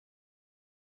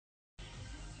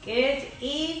Good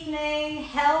evening,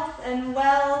 Health and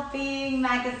Wellbeing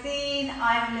magazine.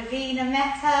 I'm Lavina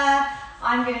Mehta.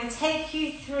 I'm going to take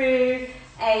you through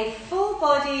a full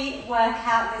body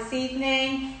workout this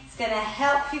evening. It's going to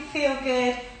help you feel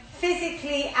good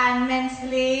physically and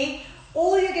mentally.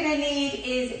 All you're going to need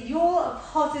is your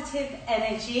positive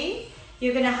energy.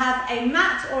 You're going to have a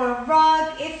mat or a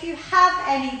rug. If you have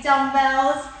any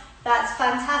dumbbells, that's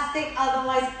fantastic.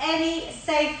 Otherwise, any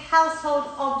safe household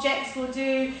objects will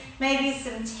do. Maybe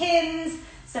some tins,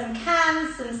 some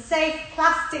cans, some safe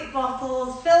plastic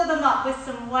bottles. Fill them up with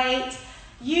some weight.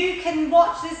 You can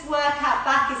watch this workout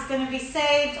back. It's going to be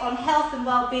saved on Health and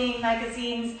Wellbeing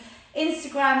magazine's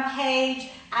Instagram page.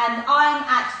 And I'm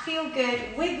at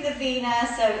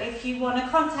feelgoodwithlavina. So if you want to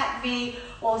contact me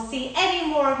or see any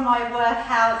more of my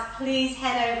workouts, please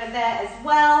head over there as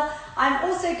well. I'm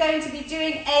also going to be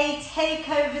doing a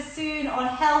takeover soon on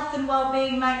Health and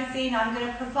Wellbeing magazine. I'm going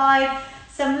to provide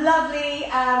some lovely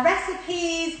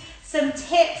recipes, some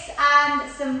tips and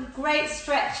some great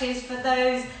stretches for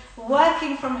those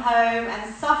working from home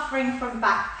and suffering from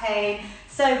back pain.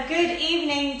 So good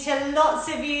evening to lots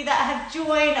of you that have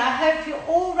joined. I hope you're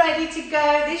all ready to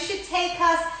go. This should take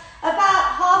us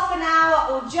about half an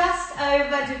hour or just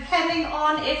over, depending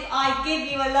on if I give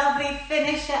you a lovely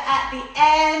finisher at the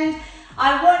end.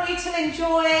 I want you to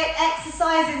enjoy it.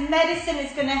 Exercise is medicine.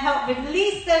 It's going to help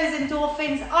release those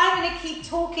endorphins. I'm going to keep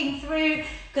talking through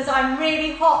because I'm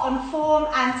really hot on form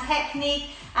and technique.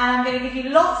 And I'm going to give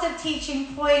you lots of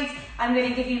teaching points. I'm going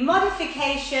to give you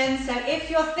modifications. So if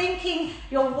you're thinking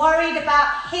you're worried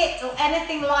about HIIT or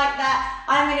anything like that,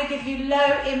 I'm going to give you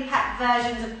low impact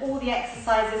versions of all the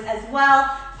exercises as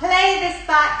well. Play this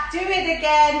back, do it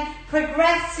again,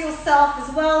 progress yourself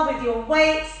as well with your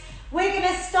weights. We're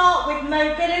going to start with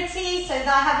mobility. So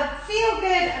that I have a feel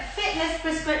good fitness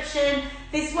prescription.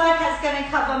 This workout's going to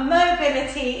cover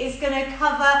mobility, it's going to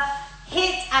cover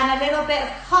HIIT and a little bit of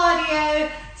cardio,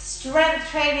 strength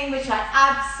training, which I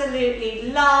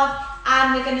absolutely love,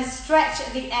 and we're going to stretch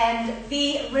at the end,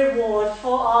 the reward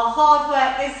for our hard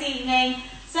work this evening.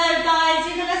 So guys,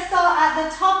 you're going to start at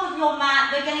the top of your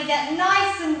mat. We're going to get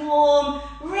nice and warm.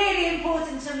 Really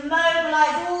important to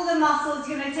mobilize all the muscles.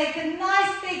 You're going to take a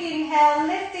nice big inhale,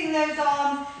 lifting those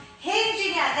arms,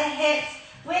 hinging at the hips.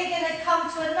 We're going to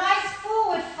come to a nice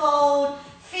forward fold.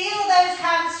 Feel those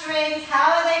hamstrings, how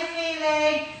are they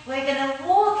feeling? We're going to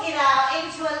walk it out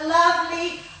into a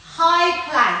lovely high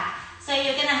plank. So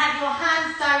you're going to have your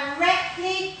hands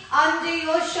directly under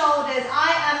your shoulders.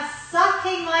 I am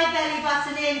sucking my belly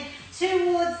button in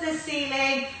towards the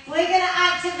ceiling. We're going to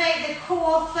activate the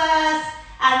core first.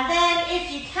 And then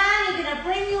if you can, you're going to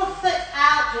bring your foot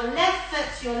out, your left foot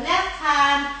to your left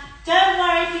hand. Don't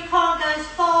worry if you can't go as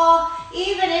far.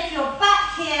 Even if you're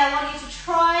back here, I want you to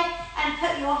try and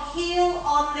put your heel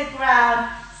on the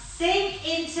ground. Sink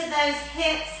into those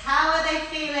hips. How are they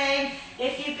feeling?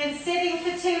 If you've been sitting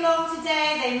for too long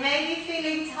today, they may be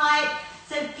feeling tight.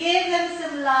 So give them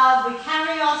some love. We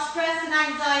carry our stress and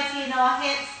anxiety in our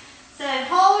hips. So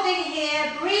holding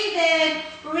here, breathe in,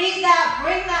 breathe out,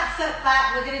 bring that foot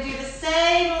back. We're going to do the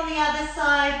same on the other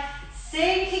side.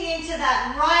 Sinking into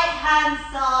that right hand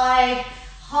side.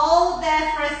 Hold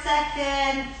there for a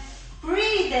second.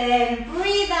 Breathe in,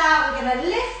 breathe out. We're going to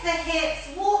lift the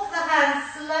hips, walk the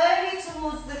hands slowly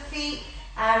towards the feet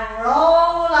and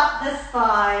roll up the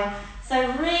spine. So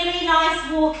really nice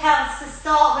walkouts to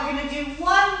start. We're going to do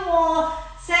one more.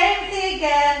 Same thing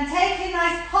again. Take a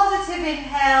nice positive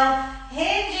inhale,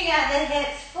 hinging at the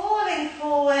hips, falling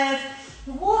forward,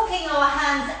 walking our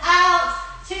hands out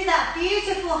to that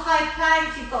beautiful high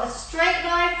plank. You've got a straight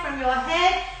line from your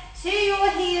head to your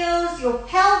heels, your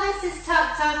pelvis is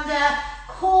tucked under,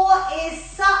 core is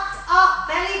sucked up,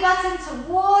 belly button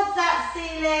towards that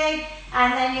ceiling, and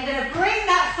then you're going to bring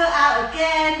that foot out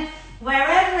again,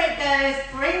 wherever it goes,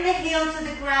 bring the heel to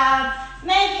the ground,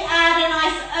 maybe add a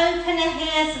nice opener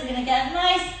here, so we're going to get a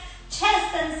nice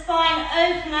chest and spine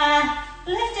opener,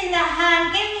 lifting that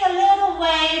hand, give me a little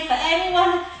wave for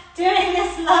anyone doing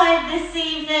this live this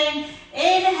evening.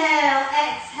 Inhale,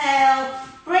 exhale,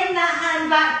 bring that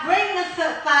hand back, bring the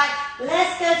foot back.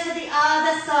 Let's go to the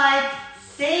other side,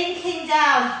 sinking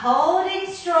down,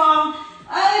 holding strong,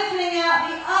 opening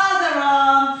out the other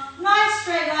arm. Nice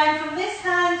straight line from this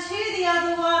hand to the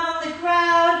other one on the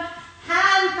ground.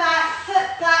 Hand back, foot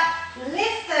back,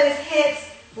 lift those hips,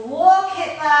 walk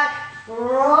it back,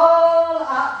 roll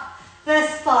up the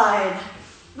spine.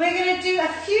 We're going to do a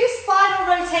few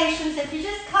spinal rotations. If you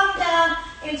just come down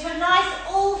into a nice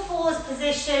all fours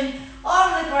position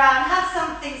on the ground, have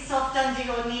something soft under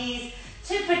your knees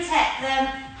to protect them.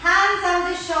 Hands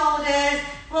under shoulders.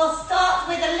 We'll start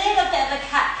with a little bit of a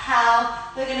cat cow.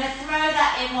 We're going to throw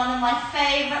that in, one of my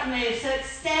favourite moves. So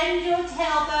extend your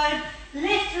tailbone,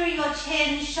 lift through your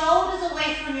chin, shoulders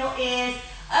away from your ears,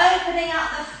 opening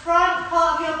out the front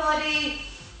part of your body.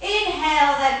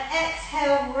 Inhale, then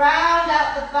exhale, round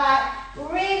out the back,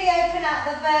 really open out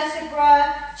the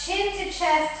vertebra, chin to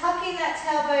chest, tucking that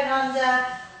tailbone under.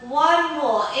 One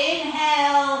more,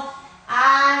 inhale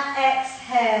and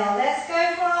exhale. Let's go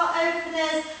for our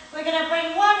openers. We're going to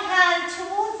bring one hand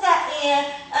towards that ear,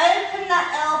 open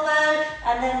that elbow,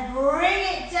 and then bring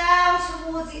it down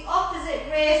towards the opposite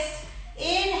wrist.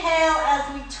 Inhale as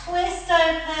we twist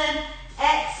open,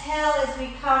 exhale as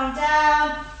we come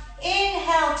down.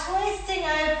 Inhale, twisting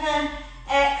open,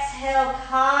 exhale,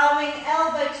 calming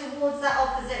elbow towards that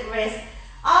opposite wrist.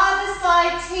 Other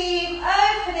side team,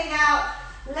 opening out.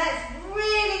 Let's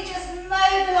really just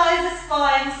mobilize the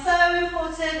spine, so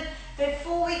important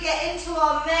before we get into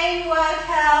our main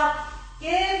workout.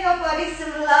 Give your body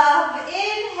some love.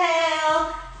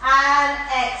 Inhale and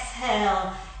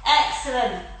exhale.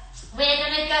 Excellent. We're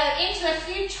going to go into a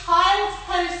few child's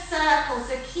pose circles,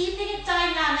 so keeping it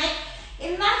dynamic.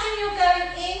 Imagine you're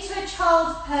going into a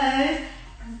child's pose,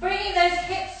 bringing those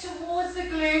hips towards the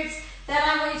glutes. Then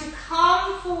I want you to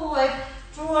come forward,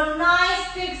 draw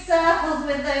nice big circles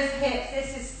with those hips.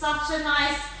 This is such a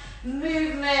nice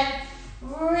movement,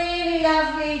 really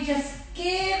lovely, just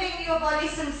giving your body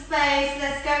some space.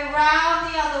 Let's go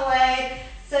round the other way.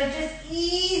 So just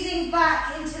easing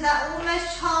back into that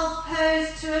almost child's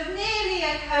pose to nearly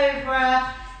a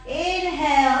cobra.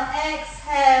 Inhale,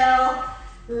 exhale.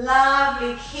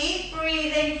 Lovely. Keep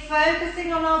breathing,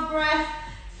 focusing on our breath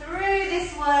through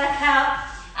this workout.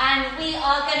 And we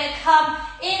are going to come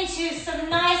into some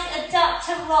nice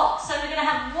adductor rocks. So we're going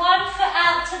to have one foot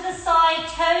out to the side,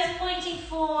 toes pointing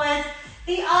forward,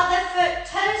 the other foot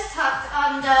toes tucked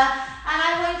under. And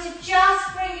I want you to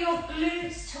just bring your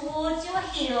glutes towards your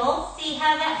heels. See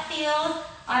how that feels?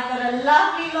 I've got a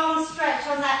lovely long stretch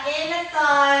on that inner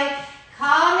thigh.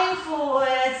 Coming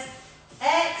forwards.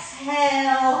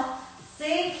 Exhale,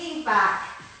 sinking back.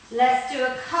 Let's do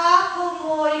a couple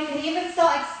more. You can even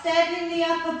start extending the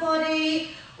upper body,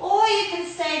 or you can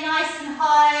stay nice and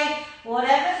high,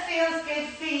 whatever feels good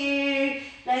for you.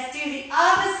 Let's do the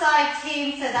other side,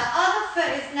 team. So that other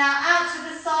foot is now out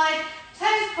to the side,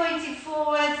 toes pointing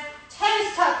forward,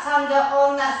 toes tucked under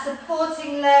on that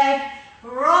supporting leg,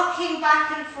 rocking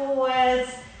back and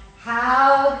forwards.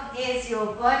 How is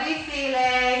your body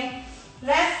feeling?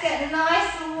 Let's get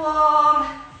nice and warm.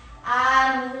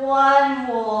 And one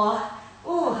more.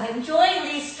 Ooh, enjoying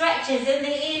these stretches in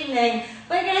the evening.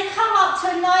 We're going to come up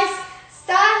to a nice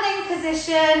standing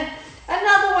position.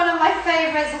 Another one of my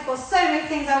favorites. I've got so many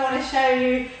things I want to show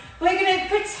you. We're going to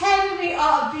pretend we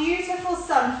are a beautiful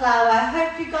sunflower. I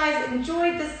hope you guys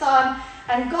enjoyed the sun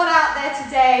and got out there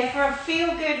today for a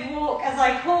feel-good walk, as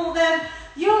I call them.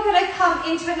 You're going to come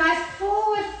into a nice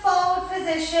forward fold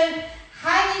position,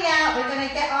 hanging out. We're going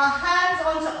to get our hands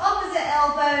onto opposite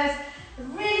elbows,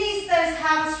 release those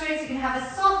hamstrings. You can have a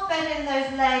soft bend in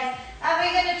those legs, and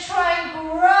we're going to try and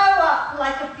grow up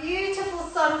like a beautiful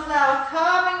sunflower,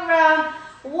 coming around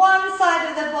one side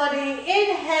of the body.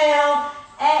 Inhale,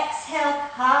 exhale,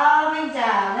 calming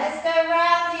down. Let's go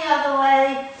around the other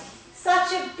way.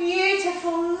 Such a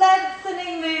beautiful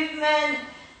lengthening movement,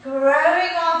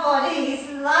 growing our bodies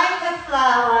like a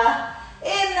flower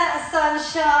in that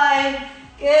sunshine.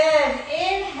 Good.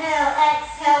 Inhale,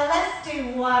 exhale. Let's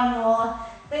do one more.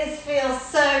 This feels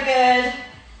so good.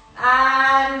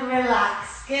 And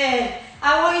relax. Good.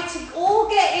 I want you to all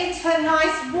get into a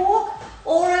nice walk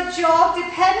or a jog,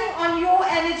 depending on your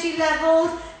energy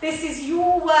levels. This is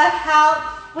your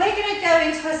workout. We're going to go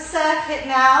into a circuit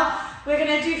now. We're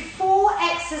going to do 4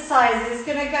 exercises. It's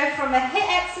going to go from a HIIT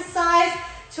exercise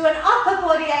to an upper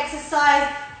body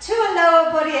exercise to a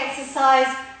lower body exercise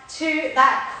to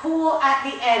that core at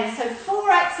the end. So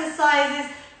 4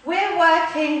 exercises. We're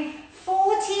working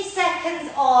 40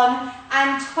 seconds on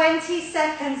and 20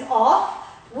 seconds off.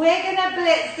 We're going to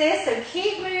blitz this, so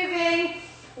keep moving.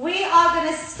 We are going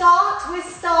to start with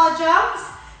star jumps.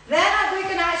 Then we're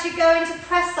going to actually go into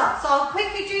press-ups. So I'll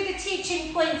quickly do the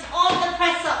teaching points on the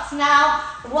press-ups now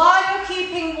while you're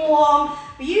keeping warm.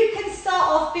 You can start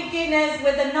off beginners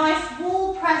with a nice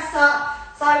wall press-up.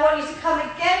 So I want you to come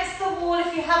against the wall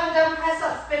if you haven't done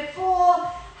press-ups before.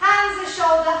 Hands are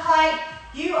shoulder height.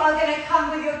 You are going to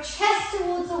come with your chest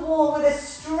towards the wall with a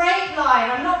straight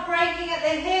line. I'm not breaking at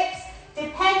the hips.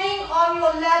 Depending on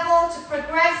your level to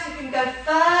progress, you can go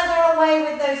further away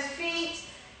with those feet.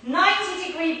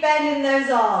 90-degree bend in those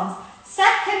arms.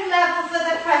 Second level for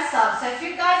the press up. So if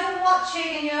you guys are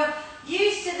watching and you're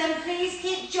used to them, please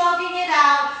keep jogging it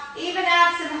out. Even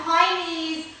add some high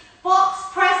knees,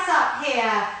 box press up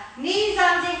here. Knees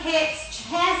under hips,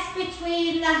 chest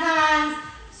between the hands,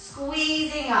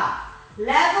 squeezing up.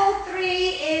 Level 3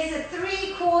 is a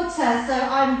 3/4, so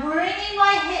I'm bringing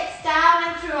my hips down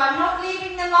and through. I'm not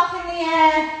leaving them up in the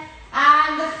air.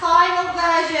 And the final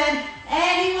version,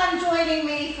 anyone joining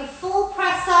me for full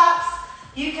press-ups,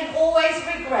 you can always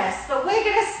regress. But we're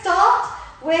going to start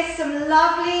with some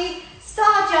lovely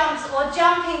star jumps or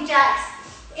jumping jacks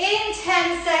in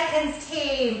 10 seconds,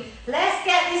 team. Let's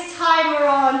get this timer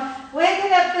on. We're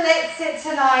going to blitz it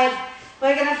tonight.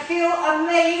 We're going to feel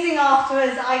amazing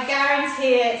afterwards, I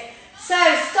guarantee it. So,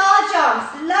 star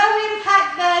jumps, low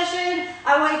impact version.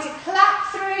 I want you to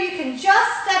clap through. You can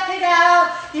just step it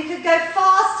out. You could go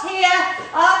fast here.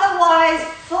 Otherwise,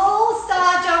 full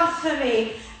star jumps for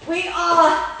me. We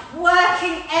are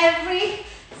working every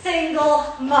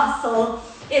single muscle.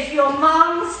 If your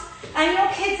mums and your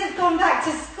kids have gone back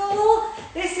to school,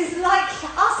 this is like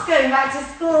us going back to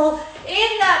school in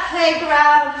that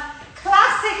playground.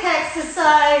 Classic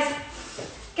exercise.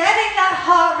 Getting that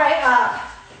heart rate up.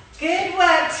 Good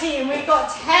work, team. We've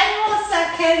got 10 more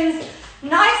seconds.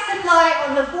 Nice and light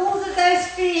on the balls of those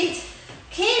feet.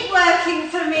 Keep working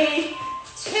for me.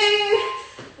 2,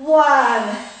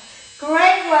 1.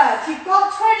 Great work. You've got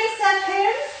 20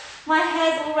 seconds. My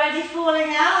hair's already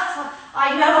falling out.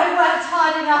 I know I worked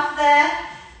hard enough there.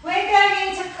 We're going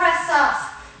into press-ups.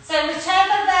 So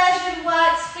whichever version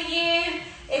works for you,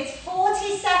 it's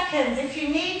 40 seconds. If you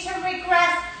need to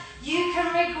regress, you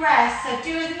can regress. So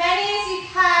do as many as you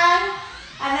can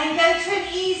and then go to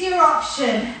an easier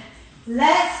option.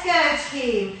 Let's go,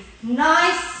 team.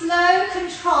 Nice, slow,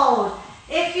 controlled.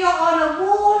 If you're on a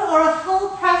wall or a full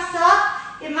press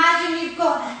up, imagine you've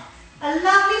got a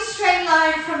lovely straight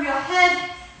line from your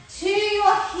head to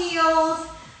your heels.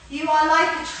 You are like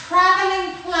a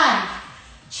traveling plank.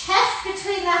 Chest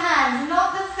between the hands,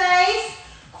 not the face.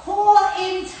 Core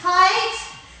in tight.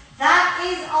 That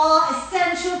is our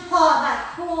essential part,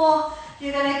 that core.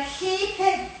 You're going to keep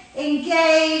it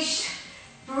engaged.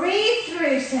 Breathe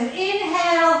through. So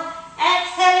inhale,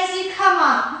 exhale as you come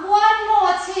up. One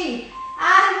more, team.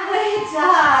 And we're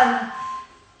done.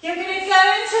 You're going to go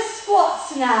into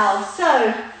squats now.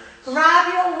 So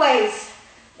grab your weights.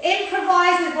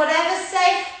 Improvise with whatever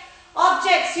safe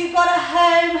objects you've got at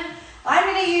home.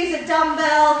 I'm going to use a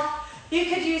dumbbell. You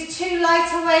could use 2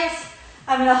 lighter weights.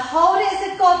 I'm going to hold it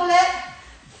as a goblet,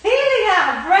 feeling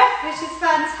out of breath, which is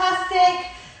fantastic.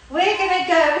 We're going to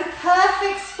go with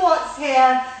perfect squats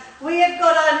here. We have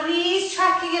got our knees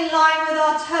tracking in line with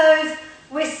our toes.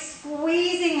 We're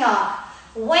squeezing up.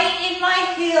 Weight in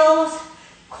my heels,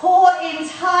 core in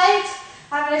tight.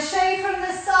 I'm going to show you from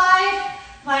the side.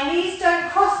 My knees don't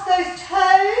cross those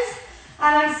toes.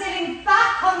 And I'm sitting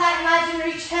back on that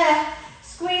imaginary chair,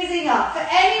 squeezing up. For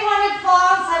anyone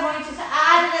advanced, I want you to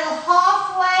add a little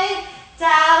halfway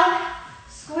down,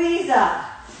 squeeze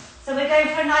up. So we're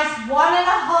going for a nice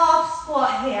 1.5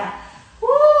 squat here.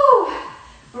 Woo!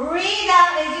 Breathe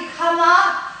out as you come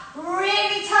up.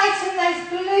 Really tighten those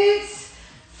glutes.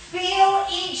 Feel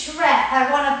each rep. I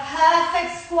want a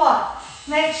perfect squat.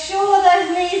 Make sure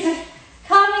those knees are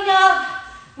coming up.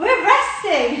 We're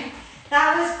resting.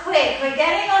 That was quick. We're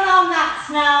getting on our mats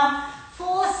now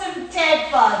for some dead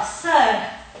bugs. So,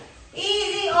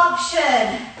 easy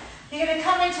option. You're going to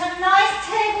come into a nice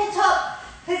tabletop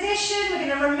position.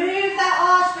 We're going to remove that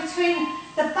arch between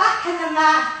the back and the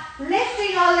mat,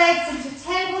 lifting our legs into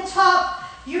tabletop.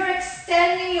 You're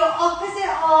extending your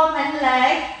opposite arm and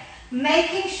leg,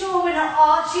 making sure we're not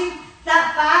arching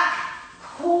that back.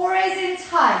 Core is in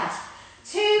tight.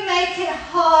 To make it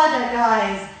harder,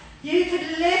 guys, you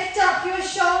could lift up your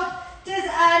shoulders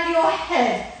and your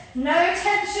head. No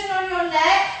tension on your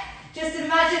neck. Just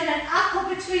imagine an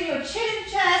apple between your chin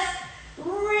and chest.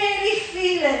 Really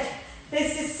feel it.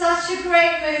 This is such a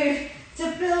great move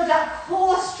to build up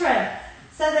core strength.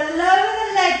 So the lower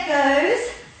the leg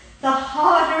goes, the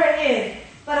harder it is.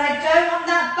 But I don't want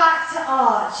that back to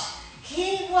arch.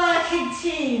 Keep working,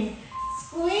 team.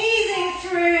 Squeezing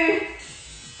through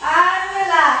and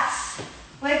relax.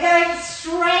 We're going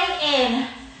straight in.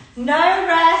 No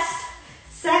rest.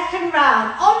 Second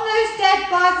round. On those dead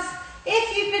bugs,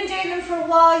 if you've been doing them for a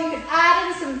while, you can add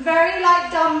in some very light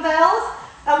dumbbells.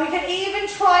 And we can even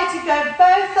try to go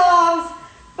both arms,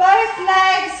 both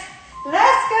legs.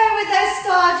 Let's go with those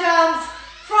star jumps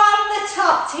from the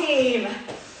top, team.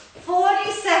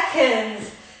 40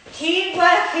 seconds. Keep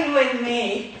working with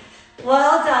me.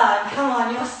 Well done. Come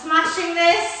on, you're smashing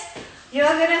this. You're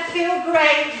going to feel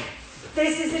great.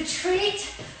 This is a treat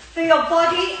for your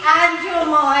body and your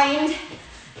mind.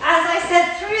 As I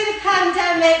said, through the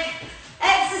pandemic,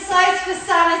 exercise exercise for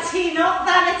sanity, not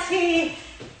vanity.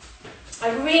 I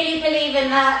really believe in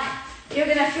that. You're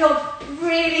going to feel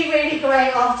really, really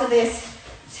great after this.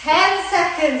 10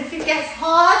 seconds. If it gets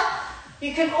hard,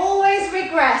 you can always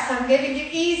regress. I'm giving you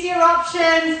easier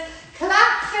options.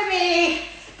 Clap for me.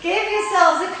 Give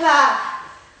yourselves a clap.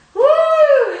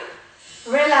 Woo!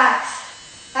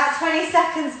 Relax. That 20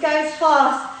 seconds goes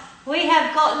fast. We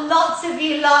have got lots of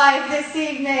you live this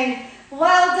evening.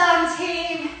 Well done,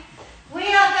 team. We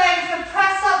are going for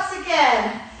press-ups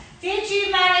again. Did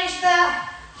you manage the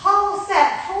whole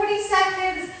set? 40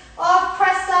 seconds of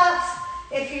press-ups.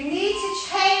 If you need to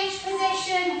change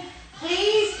position,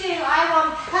 please do. I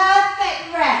want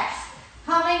perfect reps.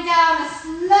 Coming down as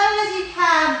slow as you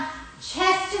can,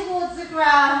 chest towards the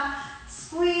ground,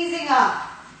 squeezing up.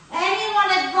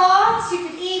 Anyone advanced, you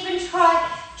could even try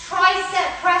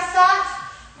tricep press-ups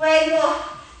where your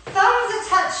thumbs are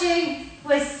touching.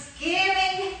 We're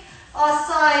skimming our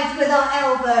sides with our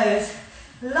elbows.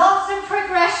 Lots of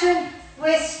progression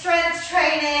with strength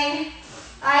training.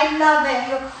 I love it.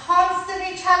 You're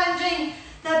constantly challenging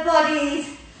the bodies,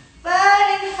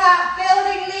 burning fat,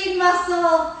 building lean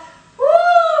muscle.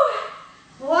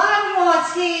 Woo! One more,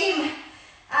 team,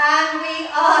 and we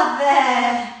are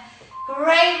there.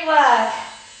 Great work.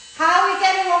 How are we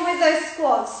getting on with those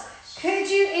squats? Could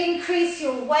you increase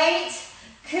your weight?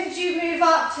 Could you move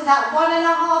up to that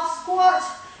 1.5 squat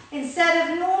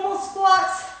instead of normal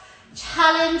squats?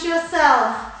 Challenge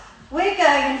yourself. We're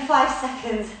going in 5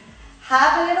 seconds.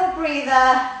 Have a little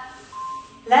breather.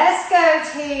 Let's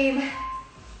go, team.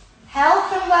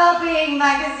 Health and Wellbeing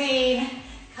magazine.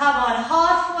 Come on,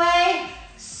 halfway.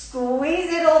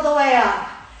 Squeeze it all the way up.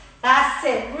 That's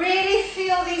it. Really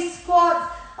feel these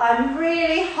squats. I'm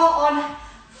really hot on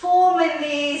forming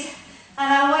these,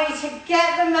 and I want you to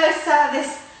get the most out of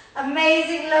this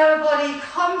amazing lower body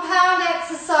compound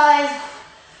exercise.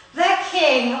 The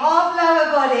king of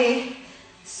lower body.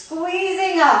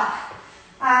 Squeezing up.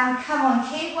 And come on,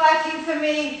 keep working for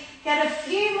me. Get a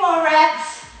few more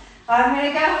reps. I'm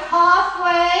going to go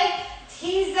halfway.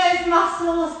 Tease those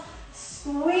muscles.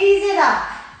 Squeeze it up.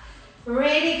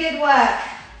 Really good work.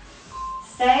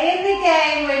 Stay in the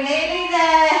game. We're nearly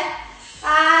there.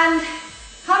 And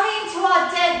coming to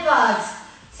our dead bugs.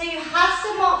 So you have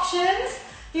some options.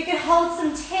 You can hold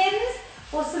some tins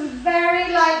or some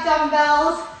very light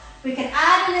dumbbells. We can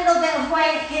add a little bit of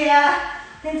weight here.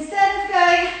 Instead of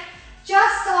going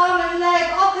just arm and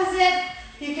leg opposite,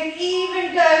 you can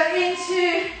even go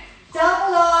into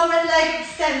double arm and leg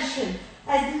extension.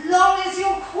 As long as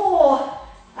your core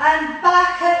and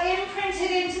back are imprinted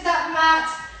into that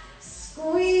mat,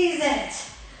 squeeze it.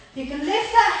 You can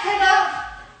lift that head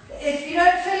up if you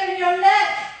don't feel it in your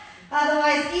neck.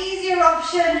 Otherwise, easier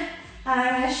option, and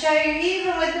I'm going to show you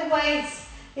even with the weights,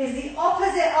 is the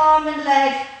opposite arm and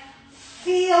leg.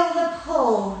 Feel the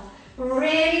pull.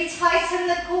 Really tighten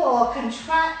the core,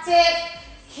 contract it,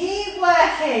 keep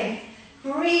working,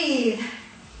 breathe.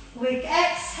 We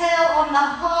exhale on the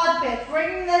hard bit,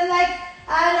 bring the leg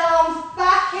and arms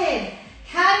back in.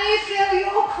 Can you feel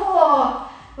your core?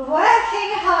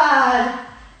 Working hard.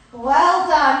 Well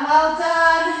done, well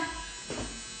done.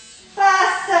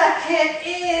 First circuit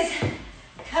is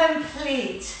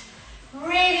complete.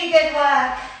 Really good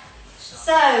work.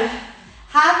 So,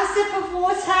 have a sip of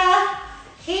water.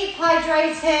 Keep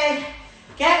hydrated,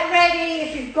 get ready.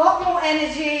 If you've got more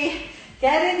energy,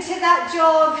 get into that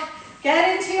jog,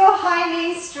 get into your high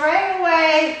knees straight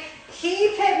away,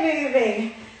 keep it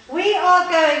moving. We are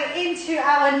going into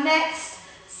our next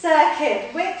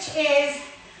circuit, which is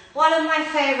one of my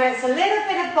favorites, a little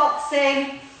bit of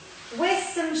boxing with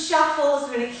some shuffles.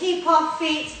 We're going to keep our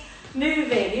feet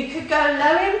moving. You could go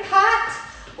low impact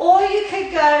or you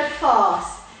could go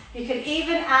fast. You can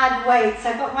even add weights.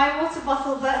 I've got my water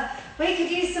bottle, but we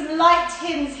could use some light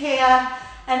tins here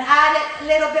and add a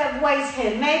little bit of weight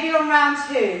in, maybe on round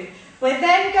 2. We're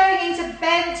then going into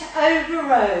bent over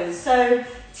rows. So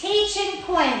teaching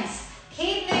points.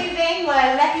 Keep moving.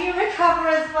 We'll let you recover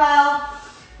as well.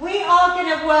 We are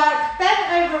going to work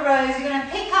bent over rows. You're going to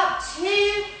pick up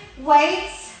 2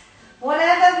 weights,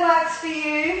 whatever works for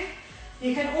you.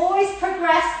 You can always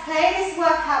progress, play this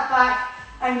workout back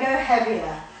and go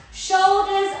heavier.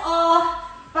 Shoulders are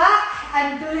back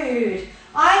and glued.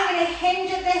 I'm going to hinge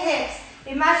at the hips.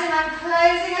 Imagine I'm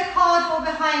closing a cardboard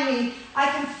behind me. I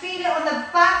can feel it on the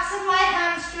backs of my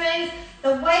hamstrings.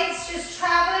 The weights just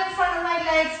travel in front of my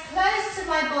legs, close to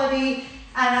my body,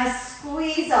 and I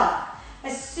squeeze up.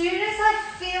 As soon as I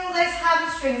feel those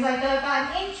hamstrings, I go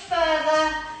about an inch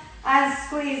further and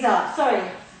squeeze up. Sorry,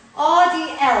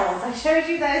 RDLs. I showed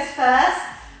you those first,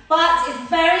 but it's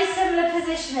very similar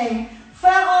positioning. For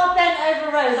our bent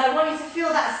over rows. I want you to feel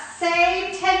that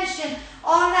same tension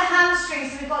on the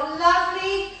hamstrings. So we've got a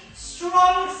lovely,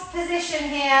 strong position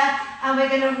here, and we're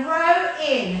going to row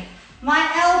in.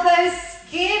 My elbows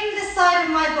skim the side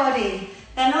of my body.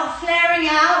 They're not flaring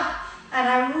out, and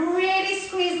I really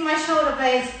squeeze my shoulder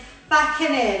blades back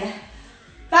and in.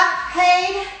 Back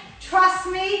pain, trust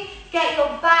me, get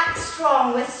your back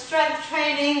strong with strength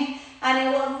training, and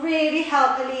it will really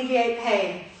help alleviate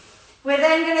pain. We're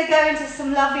then going to go into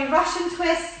some lovely Russian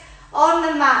twists on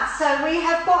the mat. So we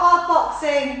have got our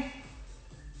boxing.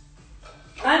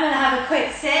 I'm going to have a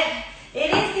quick sip. It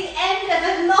is the end of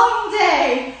a long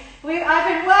day. I've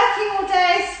been working all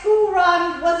day. School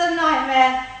run was a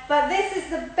nightmare, but this is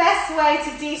the best way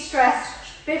to de-stress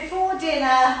before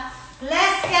dinner.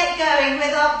 Let's get going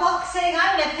with our boxing.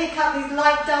 I'm going to pick up these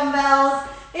light dumbbells.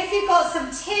 If you've got some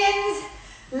tins,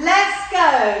 let's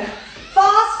go.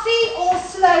 Fast feet or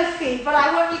slow feet, but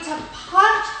I want you to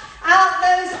punch out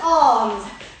those arms.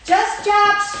 Just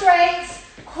jab straight,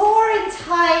 core in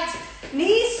tight,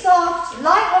 knees soft,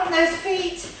 light on those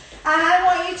feet, and I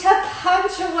want you to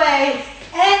punch away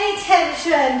any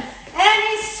tension,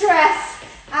 any stress,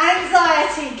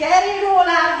 anxiety. Get it all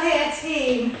out here,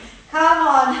 team. Come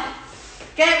on,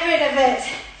 get rid of it.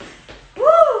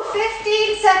 Woo,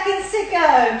 15 seconds to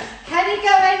go. Can you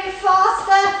go any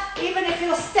faster? Even if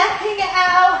you're stepping it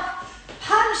out,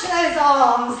 punch those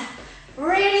arms.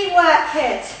 Really work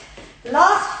it.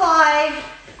 Last 5,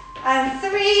 and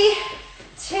 3,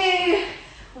 2,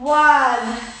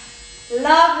 1.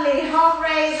 Lovely, heart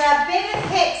raiser, bit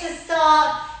of hip to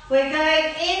start. We're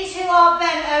going into our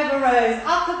bent over rows.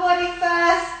 Upper body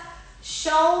first,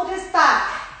 shoulders back.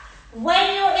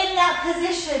 When you're in that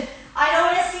position, I don't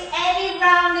want to see any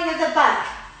rounding of the back.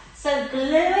 So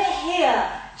glue it here.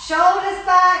 Shoulders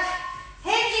back,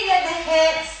 hinging at the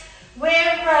hips.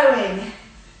 We're rowing.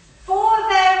 For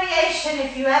variation,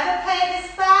 if you ever play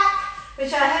this back,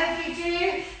 which I hope you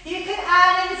do, you can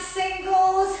add in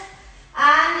singles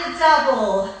and a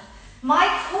double. My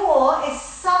core is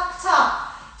sucked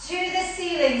up to the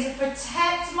ceiling to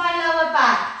protect my lower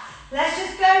back. Let's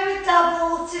just go with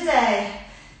double today.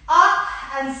 Up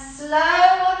and slow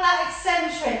on that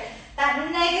eccentric, that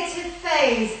negative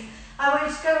phase. I want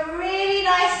you to go really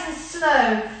nice and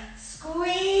slow.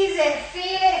 Squeeze it, feel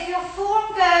it. If your form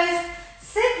goes,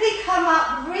 simply come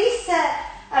up, reset,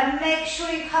 and make sure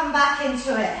you come back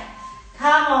into it.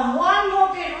 Come on, one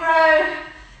more good row.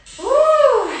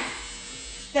 Woo!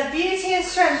 The beauty of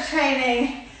strength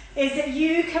training is that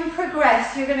you can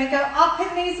progress. You're going to go up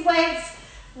in these weights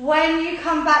when you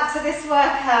come back to this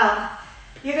workout.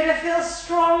 You're going to feel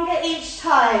stronger each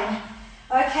time.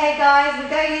 Okay, guys, we're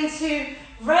going into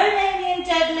Romanian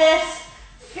deadlifts,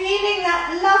 feeling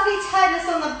that lovely tightness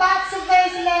on the backs of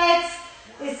those legs.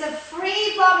 It's a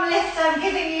free bum lift I'm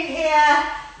giving you here.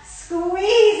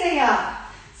 Squeezing up.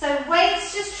 So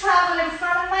weights just travel in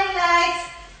front of my legs,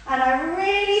 and I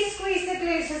really squeeze the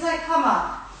glutes as I come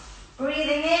up.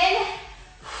 Breathing in,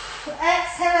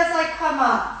 exhale as I come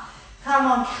up. Come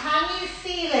on, can you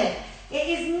feel it? It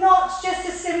is not just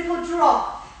a simple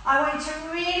drop. I want you to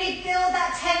really build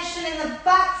that tension in the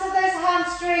backs of those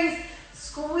hamstrings.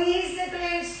 Squeeze the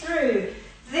glutes through.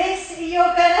 This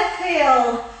you're going to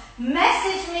feel.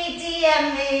 Message me,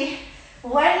 DM me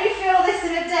when you feel this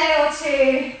in a day or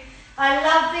two. I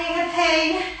love being a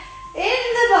pain in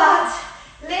the butt.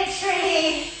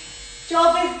 Literally,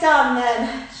 job is done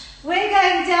then. We're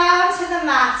going down to the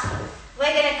mat.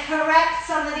 We're going to correct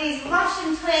some of these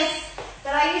Russian twists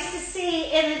that I used to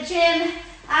see in the gym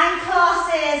and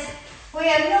classes. We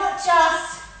are not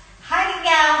just hanging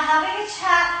out, having a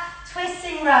chat,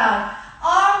 twisting round.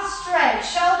 Arms straight,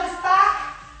 shoulders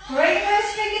back. Bring those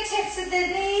fingertips to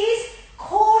the knees.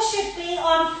 Core should be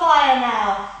on fire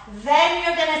now. Then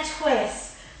you're going to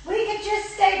twist. We could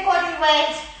just stay body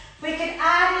weight. We can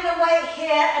add in a weight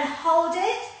here and hold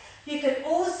it. You could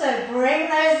also bring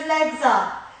those legs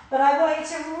up. But I want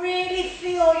you to really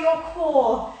feel your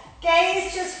core.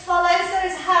 Gaze just follows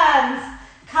those hands.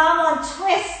 Come on,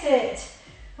 twist it.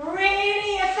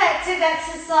 Really effective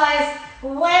exercise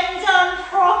when done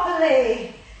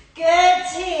properly. Good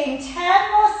team,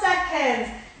 10 more seconds.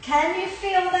 Can you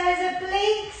feel those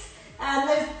obliques and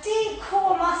those deep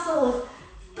core muscles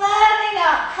burning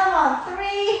up? Come on,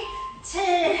 3, 2,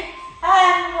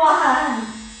 and 1.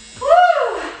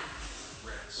 Woo!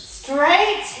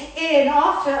 Straight in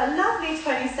after a lovely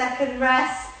 20-second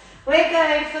rest. We're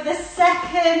going for the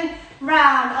second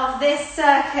round of this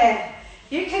circuit.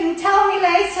 You can tell me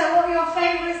later what your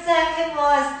favorite circuit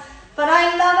was, but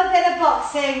I love a bit of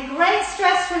boxing. Great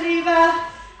stress reliever.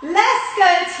 Let's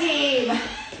go, team.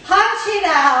 Punch it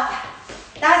out.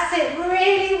 That's it.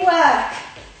 Really work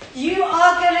You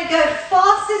are going to go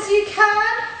fast as you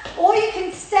can, or you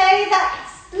can stay that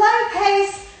slow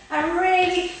pace and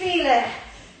really feel it.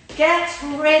 Get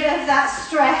rid of that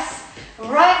stress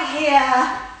right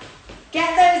here.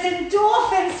 Get those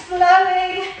endorphins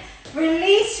flowing.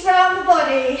 Release around the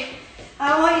body.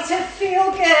 I want you to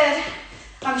feel good.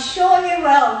 I'm sure you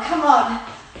will. Come on.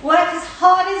 Work as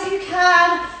hard as you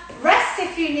can. Rest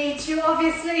if you need to,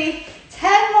 obviously.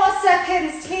 10 more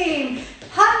seconds, team.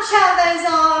 Punch out those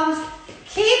arms.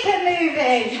 Keep it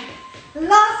moving.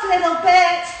 Last little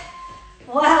bit.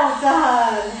 Well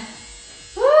done.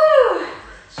 Woo!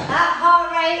 That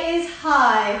heart rate is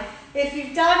high. If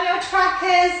you've done your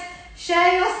trackers,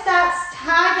 share your stats,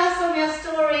 tag us on your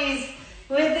stories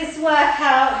with this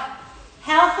workout.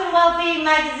 Health and Wellbeing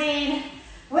magazine.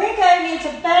 We're going into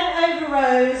bent over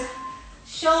rows,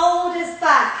 shoulders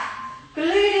back,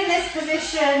 glued in this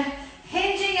position,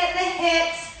 hinging at the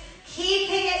hips,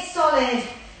 keeping it solid.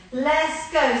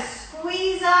 Let's go.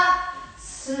 Squeeze up,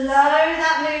 slow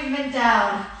that movement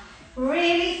down.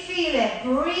 Really feel it.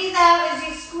 Breathe out as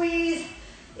you squeeze.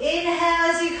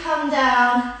 Inhale as you come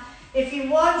down. If you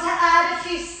want to add a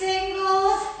few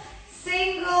singles,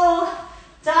 single,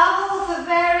 double for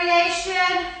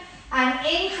variation, and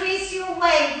increase your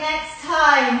weight next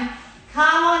time.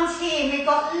 Come on, team. We've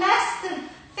got less than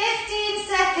 15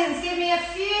 seconds. Give me a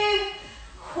few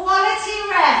quality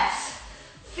reps.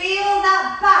 Feel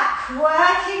that back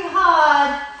working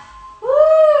hard.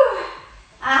 Woo!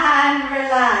 And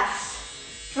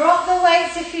relax. Drop the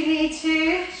weights if you need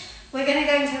to. We're going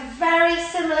to go into a very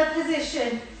similar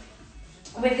position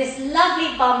with this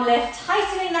lovely bum lift,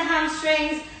 tightening the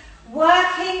hamstrings,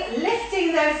 working,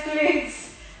 lifting those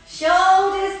glutes,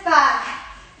 shoulders back.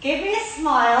 Give me a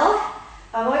smile.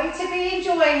 I want you to be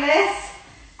enjoying this.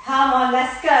 Come on,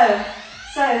 let's go.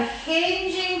 So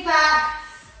hinging back,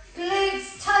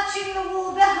 glutes touching the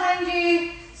wall behind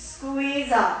you,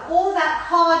 squeeze up. All that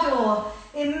corridor,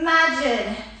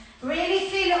 imagine. Really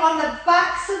feel it on the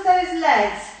backs of those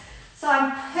legs. So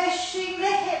I'm pushing the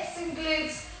hips and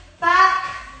glutes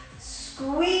back,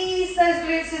 squeeze those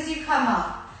glutes as you come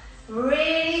up.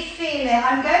 Really feel it.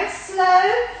 I'm going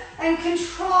slow and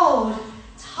controlled.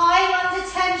 Time under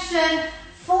tension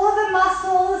for the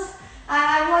muscles, and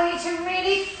I want you to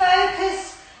really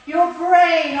focus your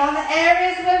brain on the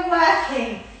areas we're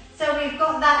working. So we've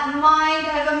got that mind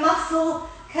over muscle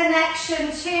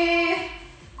connection too.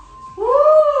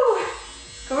 Woo!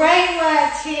 Great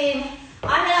work, team.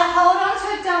 I'm going to hold on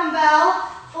to a dumbbell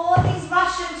for these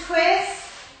Russian twists.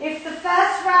 If the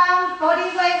first round body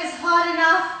weight was hard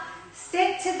enough,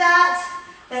 stick to that.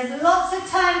 There's lots of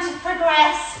time to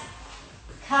progress.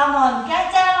 Come on,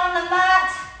 get down on the mat.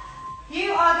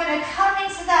 You are going to come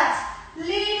into that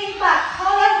leaning back,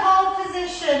 hollow hold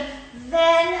position,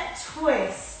 then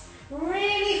twist.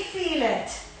 Really feel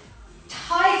it.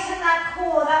 Tighten that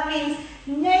core. That means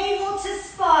navel to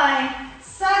spine.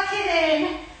 Suck it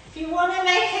in. If you want to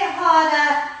make it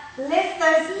harder, lift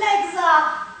those legs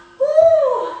up.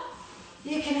 Woo!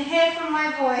 You can hear from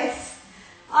my voice.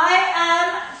 I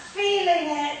am feeling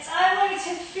it. I want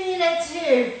you to feel it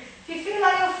too. If you feel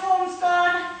like your form's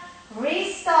gone,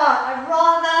 restart. I'd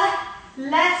rather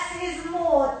less is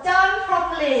more. Done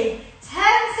properly. 10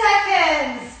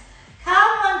 seconds. Come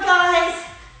on, guys.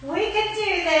 We can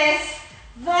do this.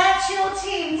 Virtual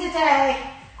team today.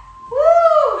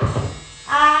 Woo!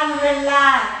 And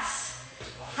relax.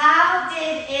 How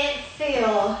did it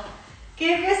feel?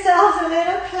 Give yourselves a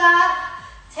little clap.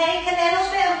 Take a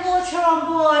little bit of water on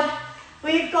board.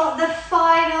 We've got the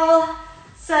final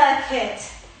circuit.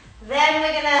 Then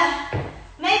we're gonna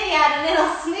maybe add a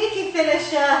little sneaky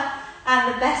finisher,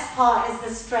 and the best part is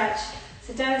the stretch.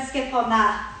 So don't skip on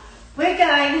that. We're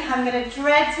going, I'm gonna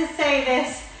dread to say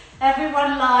this,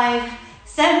 everyone live,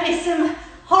 send me some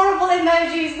horrible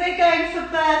emojis. We're going for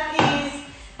burpees.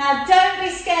 Now don't be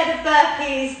scared of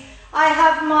burpees. I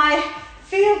have my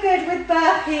Feel Good with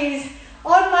Burpees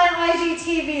on my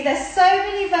IGTV. There's so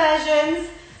many versions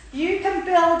you can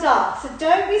build up. So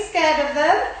don't be scared of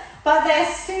them, but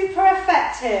they're super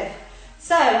effective.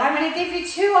 So I'm going to give you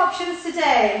two options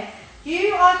today.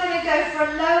 You are going to go for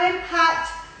a low impact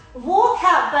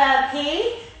walkout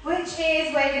burpee, which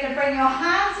is where you're going to bring your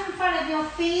hands in front of your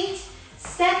feet,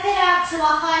 step it out to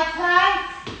a high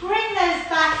plank, bring those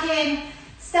back in,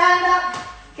 stand up,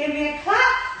 give me a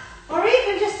clap, or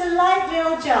even just a light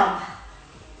little jump,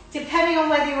 depending on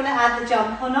whether you want to add the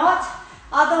jump or not.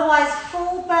 Otherwise,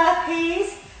 full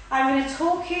burpees, I'm going to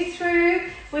talk you through.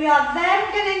 We are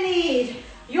then going to need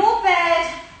your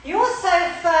bed, your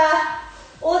sofa,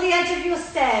 or the edge of your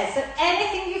stairs. So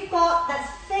anything you've got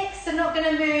that's fixed and not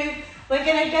going to move, we're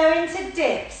going to go into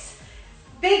dips.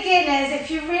 beginners, if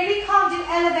you really can't do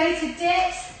elevated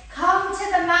dips, come to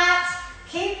the mat.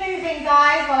 Keep moving,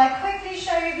 guys, while I quickly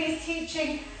show you these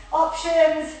teaching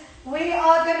options. We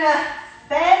are gonna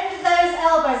bend those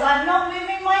elbows. I'm not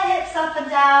moving my hips up and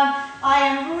down. I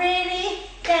am really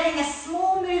getting a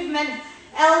small movement.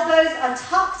 Elbows are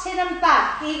tucked in and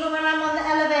back, even when I'm on the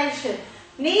elevation.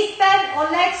 Knees bent or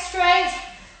legs straight.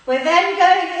 We're then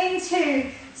going into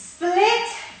split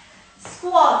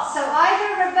squats. So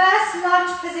either reverse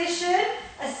lunge position,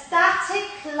 a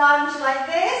static lunge like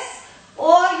this,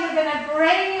 or you're going to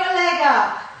bring your leg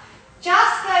up.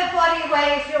 Just go body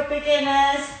weight if you're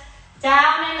beginners.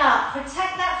 Down and up.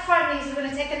 Protect that front knee. So we're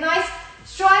going to take a nice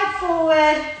stride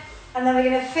forward, and then we're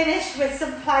going to finish with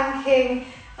some planking.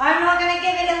 I'm not going to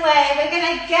give it away. We're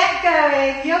going to get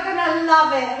going. You're going to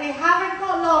love it. We haven't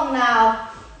got long now.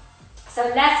 So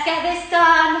let's get this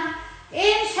done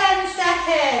in 10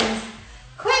 seconds.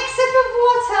 Quick sip of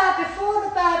water before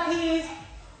the burpees.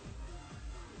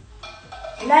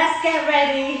 Let's get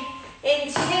ready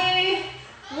in 2,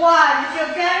 1. If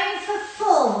you're going for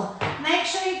full, make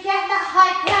sure you get that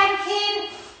high plank in.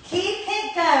 Keep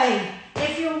it going.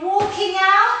 If you're walking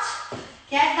out,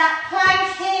 get that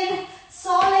plank in.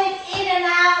 Solid in and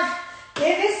out.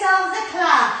 Give yourselves a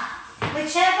clap.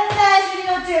 Whichever version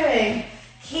you're doing,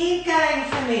 keep going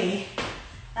for me.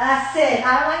 That's it.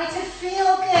 I want you to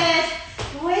feel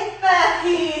good with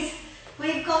burpees.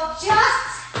 We've got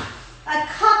just a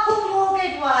couple more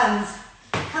good ones.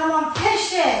 Come on,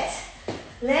 push it.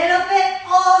 Little bit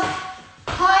of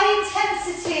high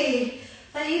intensity,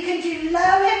 so you can do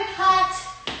low impact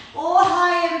or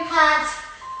high impact.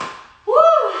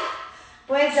 Woo!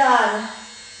 We're done.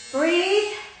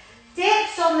 Breathe.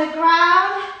 Dips on the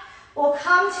ground, or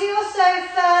come to your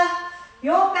sofa,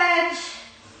 your bench,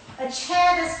 a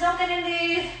chair that's not going to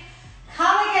move.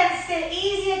 Come against it.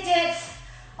 Easier dips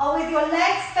are with your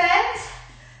legs bent.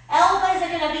 Elbows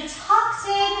are going to be tucked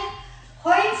in,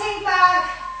 pointing back.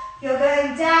 You're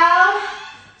going down,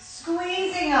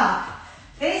 squeezing up.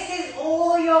 This is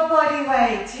all your body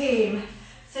weight, team.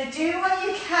 So do what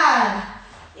you can.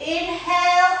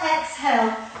 Inhale,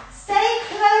 exhale. Stay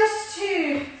close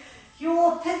to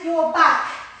your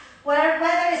back, whether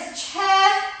it's a chair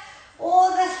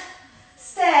or the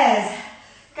stairs.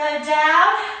 Go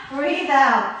down, breathe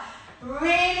out.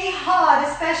 Really hard,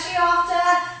 especially after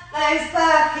those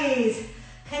burpees.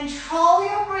 Control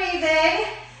your breathing.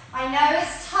 I know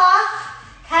it's tough.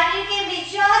 Can you give me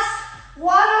just 1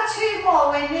 or 2 more?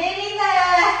 We're nearly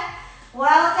there.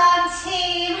 Well done,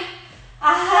 team.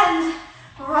 And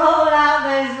roll out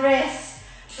those wrists.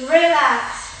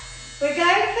 Relax. We're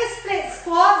going for split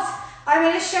squats. I'm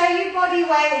going to show you body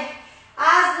weight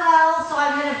as well. So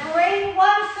I'm going to bring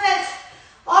one foot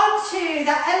onto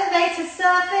the elevated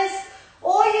surface,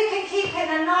 or you can keep it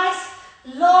in a nice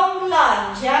long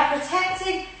lunge, yeah,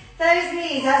 protecting those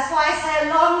knees. That's why I say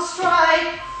a long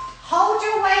stride. Hold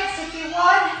your weights if you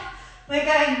want. We're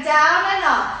going down and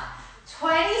up.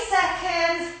 20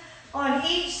 seconds on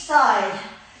each side.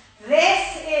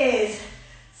 This is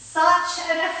such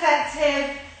an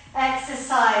effective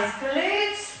exercise.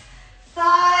 Glutes,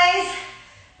 thighs,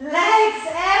 legs,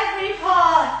 every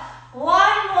part.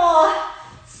 One more.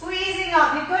 Squeezing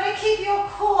up. You've got to keep your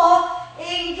core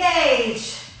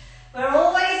engaged. We're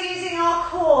always using our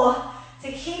core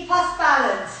to keep us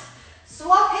balanced.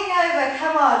 Swapping over,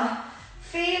 come on.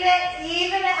 Feel it,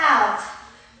 even it out.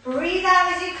 Breathe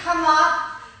out as you come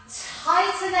up.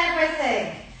 Tighten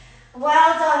everything.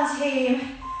 Well done,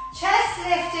 team. Chest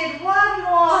lifted, one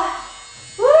more.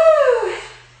 Woo!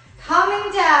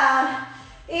 Coming down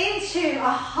into a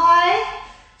high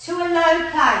to a low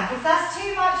plank. If that's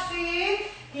too much for you,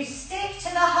 you stick to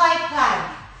the high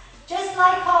plank. Just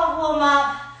like our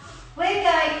warm-up, we're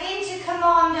going into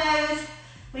commandos.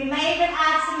 We may even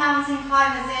add some mountain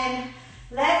climbers in.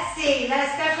 Let's see,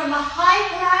 let's go from a high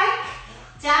plank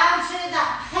down to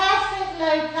that perfect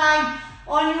low plank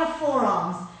on your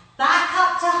forearms. Back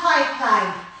up to high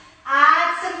plank.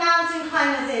 Add some mountain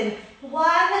climbers in. 1,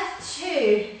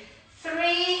 2,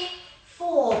 3,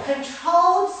 4.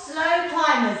 Controlled slow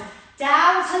climbers.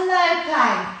 Down to low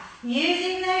plank.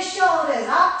 Using those shoulders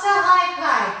up to high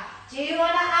plank. Do you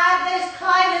want to add those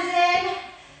climbers in?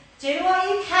 Do what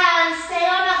you can. Stay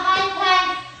on a high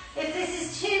plank if this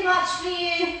is too much for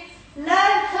you.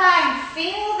 Low plank.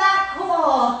 Feel that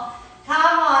core.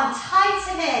 Come on,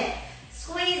 tighten it.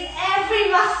 Squeeze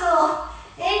every muscle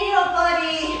in your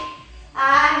body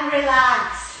and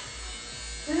relax.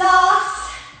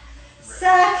 Last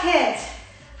circuit.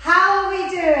 How are we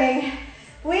doing?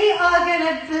 We are going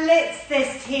to blitz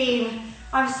this, team.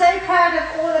 I'm so proud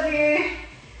of all of you.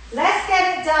 Let's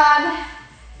get it done.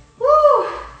 Woo!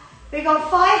 We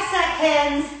got 5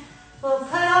 seconds. We'll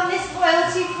put on this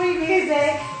royalty-free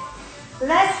music.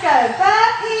 Let's go.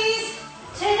 Burpees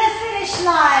to the finish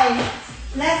line.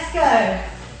 Let's go.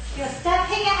 You're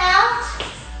stepping it out.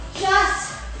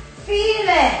 Just feel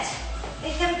it.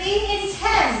 It can be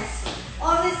intense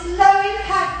on this low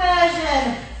impact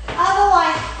version.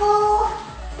 Otherwise, full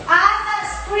and that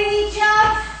springy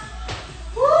jump.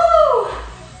 Woo!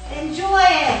 Enjoy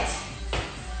it.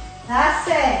 That's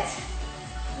it.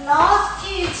 Last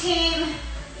few, team.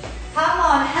 Come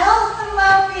on, Health and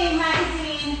Wellbeing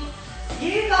magazine.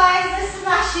 You guys are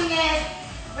smashing it.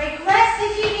 Regress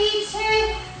if you need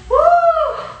to. Woo!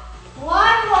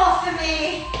 One more for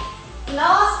me.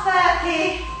 Last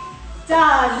burpee.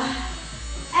 Done.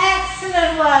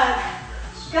 Excellent work.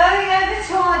 Going over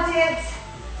to our dips.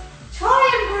 Try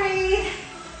and breathe.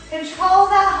 Control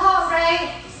that heart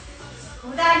rate.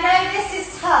 I know this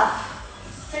is tough.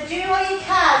 So do what you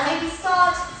can. Maybe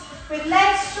start with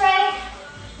legs straight.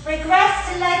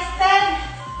 Regress to legs bent.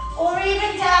 Or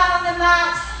even down on the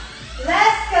mat.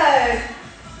 Let's go.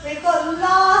 We've got the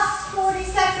last 40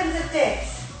 seconds of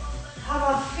dips. Come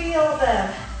on, feel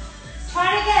them.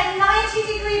 Trying to get a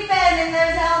 90-degree bend in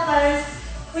those elbows.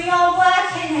 We are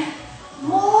working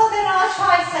more than our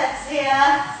triceps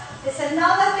here. It's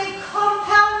another big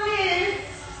compound move.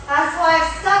 That's why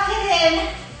I've stuck it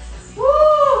in.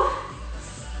 Woo!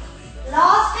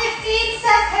 Last 15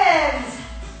 seconds.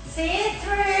 See it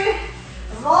through.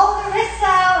 Roll the wrists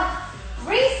out.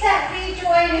 Reset,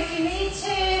 rejoin if you need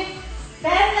to.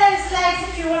 Bend those legs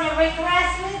if you want to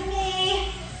regress with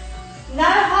me. No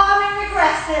harm in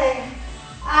regressing.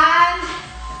 And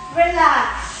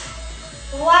relax.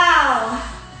 Wow.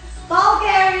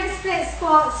 Bulgarian split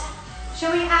squat.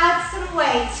 Shall we add some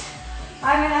weight?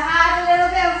 I'm going to add a little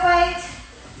bit of weight.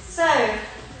 So,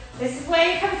 this is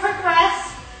where you can progress.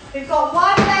 We've got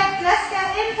one leg. Let's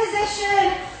get in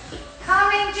position.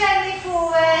 Coming gently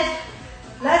forward.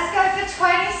 Let's go for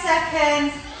 20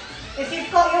 seconds. If you've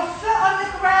got your foot on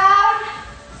the ground,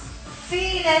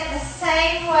 feel it the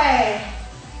same way.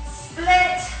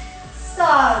 Split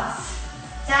stance.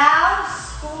 Down,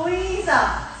 squeeze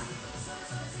up.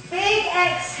 Big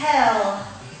exhale.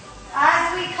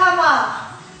 As we come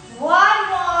up. One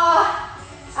more.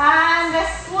 And a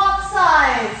swap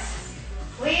sides.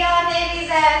 We are nearly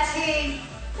there, team.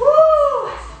 Woo!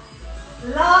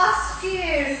 Last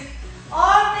few.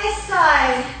 On this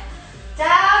side.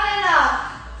 Down and up.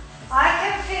 I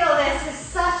can feel this is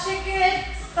such a good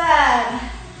burn.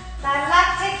 That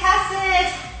lactic acid.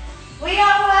 We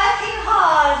are working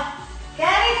hard.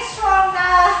 Getting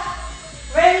stronger.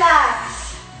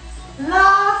 Relax.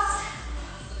 Last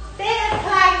bit of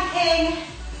planking.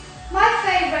 My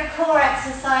favorite core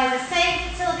exercise. I saved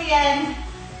it till the end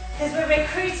because we're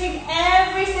recruiting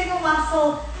every single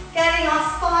muscle, getting our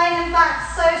spine and back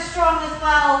so strong as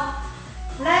well.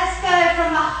 Let's go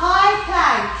from a high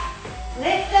plank.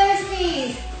 Lift those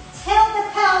knees, tilt the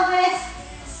pelvis,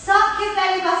 suck your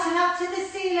belly button up to the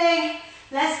ceiling.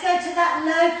 Let's go to that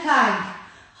low plank.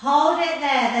 Hold it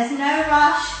there, there's no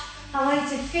rush. I want you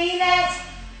to feel it.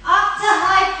 Up to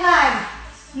high plank.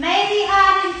 Maybe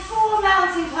add in 4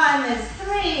 mountain climbers.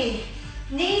 3,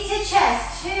 knee to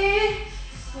chest. 2,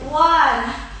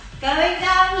 1. Going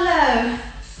down low.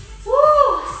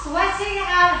 Woo, sweating it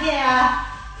out here.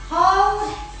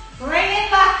 Hold, bring it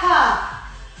back up.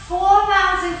 4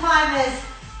 mountain climbers.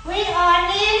 We are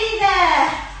nearly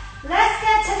there. Let's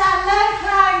get to that low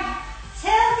plank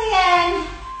till the end.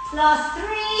 Last 3,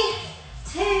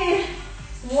 2,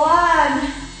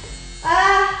 1.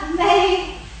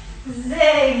 Amazing.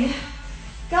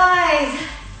 Guys,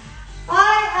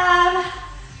 I am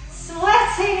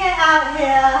sweating it out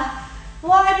here.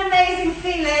 What an amazing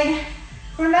feeling.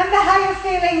 Remember how you're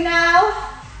feeling now?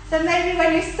 So maybe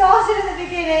when you started at the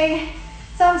beginning,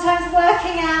 sometimes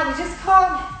working out, we just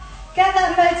can't get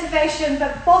that motivation,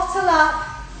 but bottle up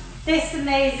this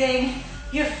amazing,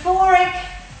 euphoric,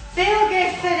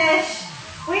 feel-good finish.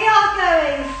 We are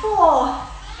going for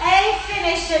a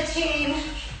finisher, team.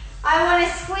 I want to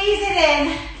squeeze it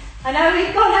in. I know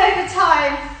we've gone over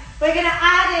time. We're going to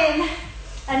add in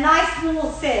a nice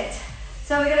wall sit.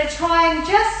 So we're going to try and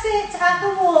just sit at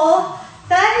the wall,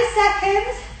 30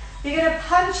 seconds. You're going to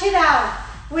punch it out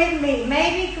with me.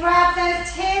 Maybe grab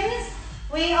those tins.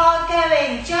 We are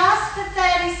going just for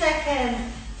 30 seconds.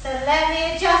 So let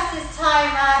me adjust this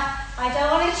timer. I don't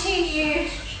want to cheat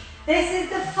you. This is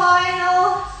the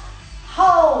final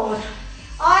hold.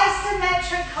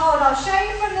 Isometric hold. I'll show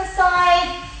you from the side.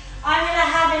 I'm going to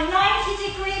have a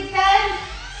 90-degree bend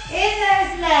in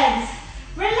those legs.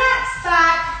 Relax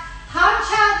back. Hunch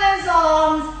out those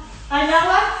arms. I know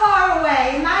I'm far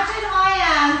away. Imagine I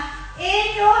am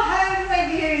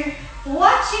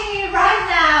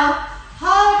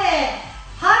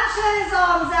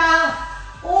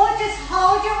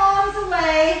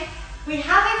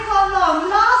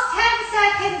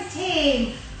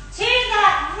team. To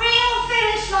that real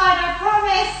finish line, I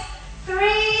promise. 3,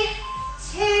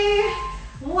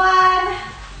 2, 1.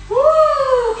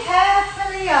 Woo!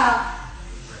 Carefully up.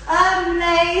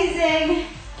 Amazing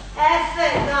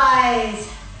effort, guys.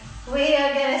 We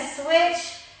are going to switch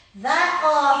that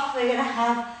off. We're going to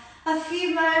have a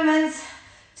few moments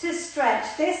to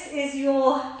stretch. This is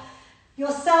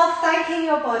yourself thanking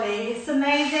your body. It's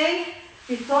amazing.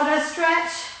 We've got to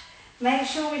stretch. Make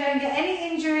sure we don't get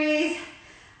any injuries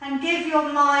and give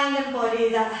your mind and body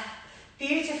that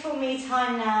beautiful me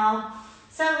time now.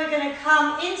 So we're going to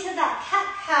come into that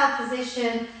cat-cow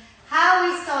position. How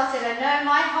we started. I know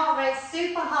my heart rate's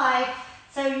super high,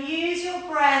 so use your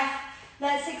breath.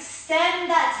 Let's extend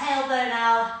that tailbone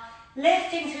out,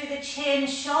 lifting through the chin,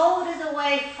 shoulders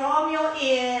away from your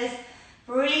ears.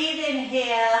 Breathe in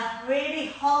here, really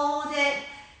hold it.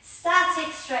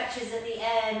 Static stretches at the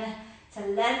end to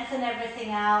lengthen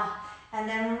everything out. And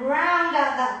then round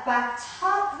out that back,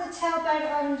 tuck the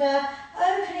tailbone under,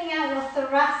 opening out your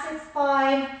thoracic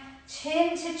spine,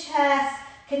 chin to chest.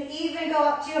 Can even go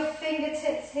up to your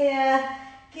fingertips here.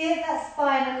 Give that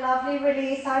spine a lovely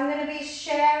release. I'm going to be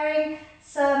sharing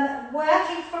some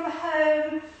working from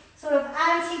home, sort of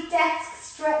anti-desk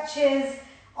stretches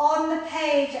on the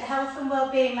page at Health and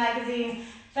Wellbeing magazine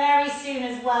very soon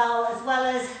as well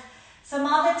as some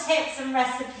other tips and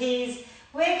recipes.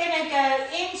 We're going to go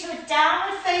into a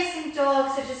downward facing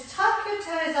dog, so just tuck your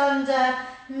toes under,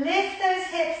 lift those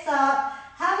hips up,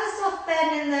 have a soft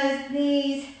bend in those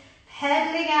knees,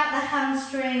 pedaling out the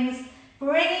hamstrings,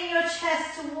 bringing your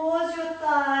chest towards your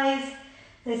thighs.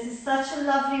 This is such a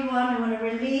lovely one. We want to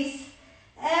release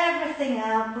everything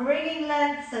out, bringing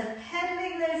length, so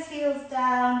pedaling those heels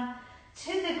down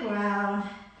to the ground.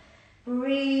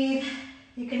 Breathe.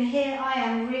 You can hear I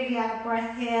am really out of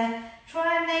breath here.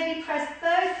 Try and maybe press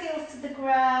both heels to the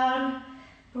ground,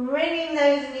 bringing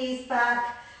those knees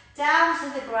back down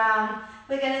to the ground.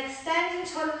 We're going to extend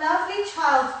into a lovely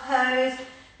child's pose.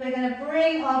 We're going to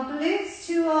bring our glutes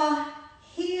to our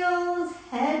heels,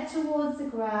 head towards the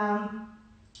ground.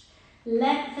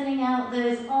 Lengthening out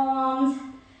those arms.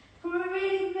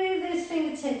 Really move those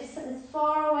fingertips as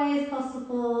far away as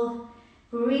possible.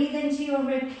 Breathe into your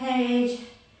rib cage.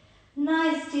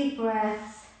 Nice deep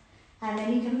breaths. And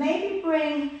then you can maybe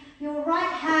bring your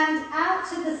right hand out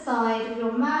to the side of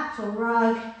your mat or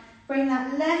rug. Bring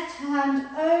that left hand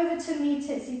over to meet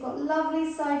it. So you've got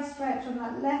lovely side stretch on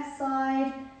that left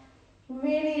side.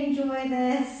 Really enjoy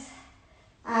this.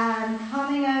 And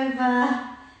coming over,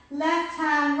 left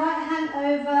hand, right hand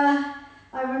over.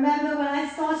 I remember when I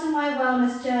started my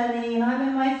wellness journey, and I'm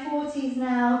in my 40s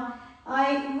now,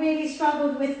 I really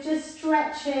struggled with just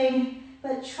stretching,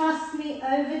 but trust me,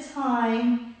 over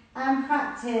time and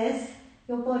practice,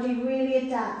 your body really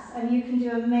adapts and you can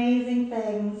do amazing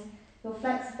things. Your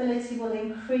flexibility will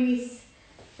increase.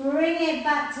 Bring it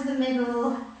back to the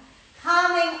middle,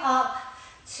 coming up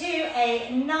to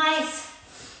a nice,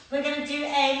 we're going to do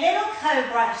a little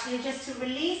cobra actually, just to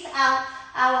release out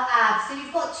our abs. So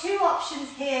you've got two options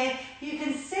here. You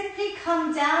can simply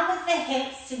come down with the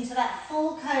hips into that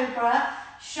full cobra,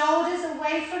 shoulders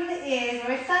away from the ears,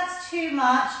 or if that's too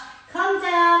much, come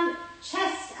down,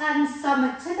 chest and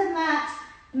stomach to the mat,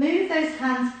 move those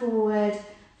hands forward,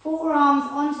 forearms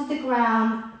onto the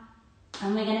ground,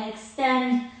 and we're going to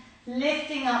extend,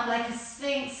 lifting up like a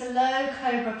sphinx, a low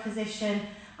cobra position.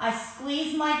 I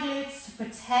squeeze my glutes to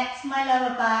protect my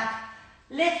lower back,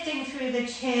 lifting through the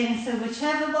chin, so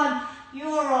whichever one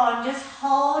you're on, just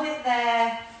hold it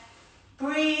there.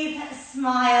 Breathe,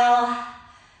 smile,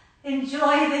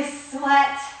 enjoy this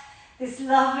sweat, this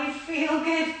lovely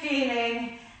feel-good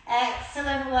feeling.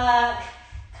 Excellent work.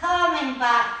 Coming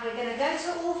back, we're going to go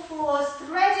to all fours,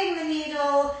 threading the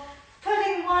needle,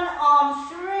 putting one arm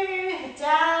through,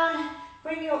 down,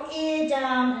 bring your ear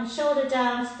down and shoulder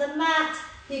down to the mat.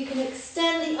 You can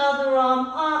extend the other arm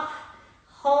up.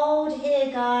 Hold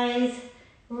here, guys.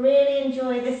 Really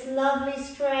enjoy this lovely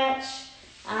stretch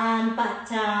and back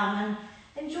down.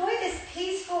 And enjoy this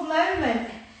peaceful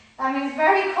moment. I mean, it's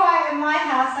very quiet in my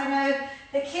house. I know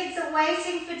the kids are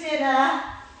waiting for dinner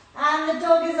and the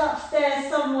dog is upstairs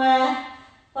somewhere.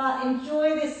 But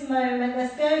enjoy this moment.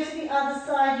 Let's go to the other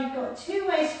side. You've got a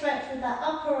two-way stretch with that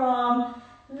upper arm,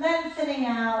 lengthening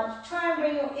out. Try and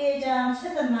bring your ear down to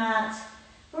the mat.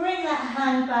 Bring that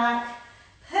hand back.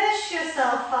 Push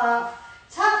yourself up.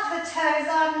 Tuck the toes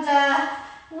under.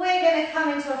 We're going to come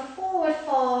into a forward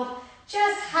fold.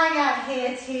 Just hang out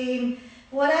here, team.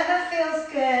 Whatever feels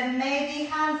good. Maybe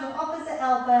hands on opposite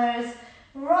elbows.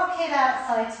 Rock it out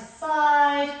side to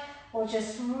side. Or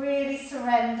just really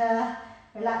surrender.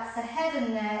 Relax the head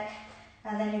and neck.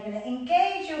 And then you're going to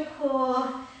engage your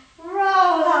core,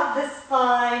 roll up the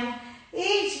spine,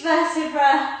 each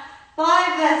vertebra by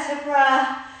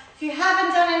vertebra. If you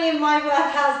haven't done any of my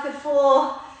workouts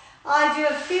before, I do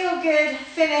a feel good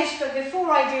finish, but before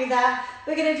I do that,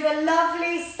 we're going to do a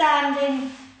lovely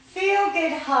standing feel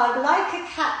good hug like a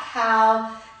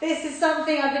cat-cow. This is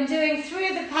something I've been doing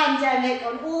through the pandemic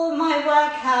on all my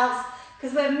workouts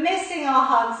because we're missing our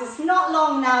hugs. It's not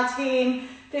long now, team,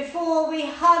 before we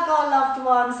hug our loved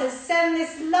ones. So send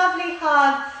this lovely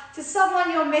hug to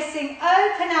someone you're missing.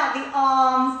 Open out the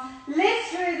arms, lift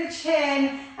through the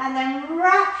chin, and then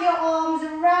wrap your arms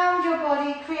around your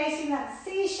body, creating that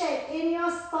C shape in your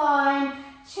spine,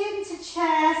 chin to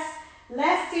chest.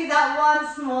 Let's do that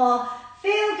once more.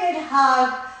 Feel good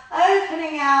hug,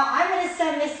 opening out. I'm going to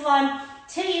send this one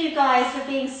to you guys for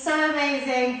being so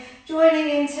amazing, joining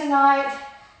in tonight.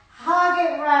 Hug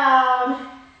it round.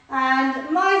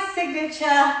 And my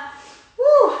signature,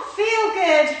 feel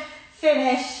good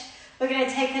finish. We're going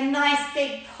to take a nice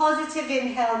big positive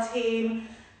inhale, team.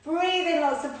 Breathe in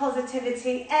lots of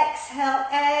positivity. Exhale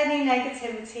any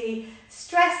negativity,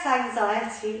 stress,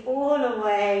 anxiety, all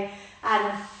away. And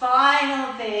a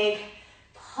final big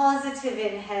positive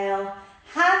inhale.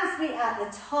 Hands meet at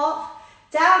the top,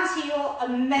 down to your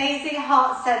amazing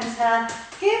heart center.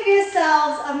 Give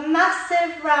yourselves a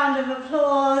massive round of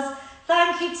applause.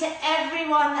 Thank you to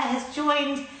everyone that has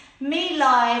joined me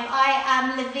live. I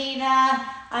am Lavina.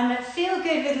 I'm at Feel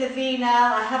Good with Lavina.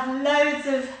 I have loads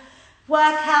of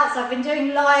workouts. I've been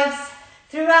doing lives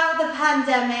throughout the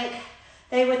pandemic.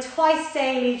 They were twice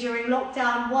daily during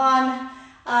lockdown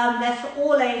 1. They're for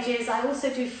all ages. I also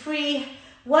do free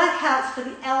workouts for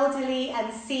the elderly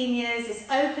and seniors. It's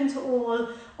open to all.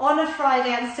 On a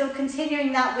Friday, I'm still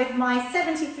continuing that with my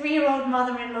 73-year-old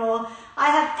mother-in-law. I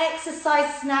have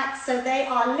exercise snacks, so they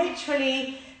are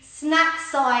literally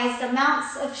snack-sized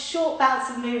amounts of short bouts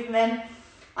of movement.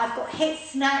 I've got HIIT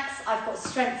snacks, I've got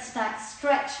strength snacks,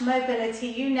 stretch, mobility,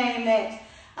 you name it,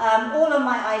 all on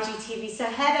my IGTV. So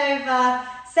head over,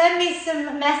 send me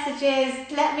some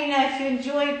messages, let me know if you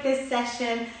enjoyed this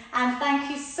session, and thank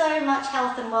you so much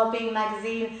Health and Wellbeing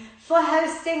Magazine for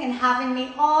hosting and having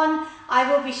me on.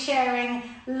 I will be sharing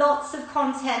lots of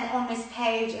content on this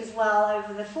page as well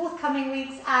over the forthcoming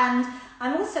weeks, and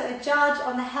I'm also a judge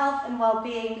on the Health and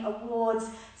Wellbeing Awards,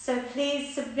 so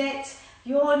please submit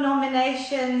your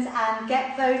nominations and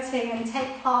get voting and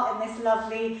take part in this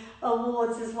lovely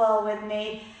awards as well with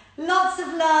me. Lots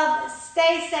of love,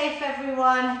 stay safe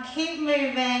everyone, keep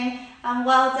moving, and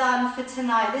well done for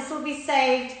tonight. This will be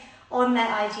saved on their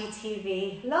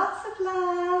IGTV. Lots of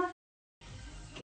love.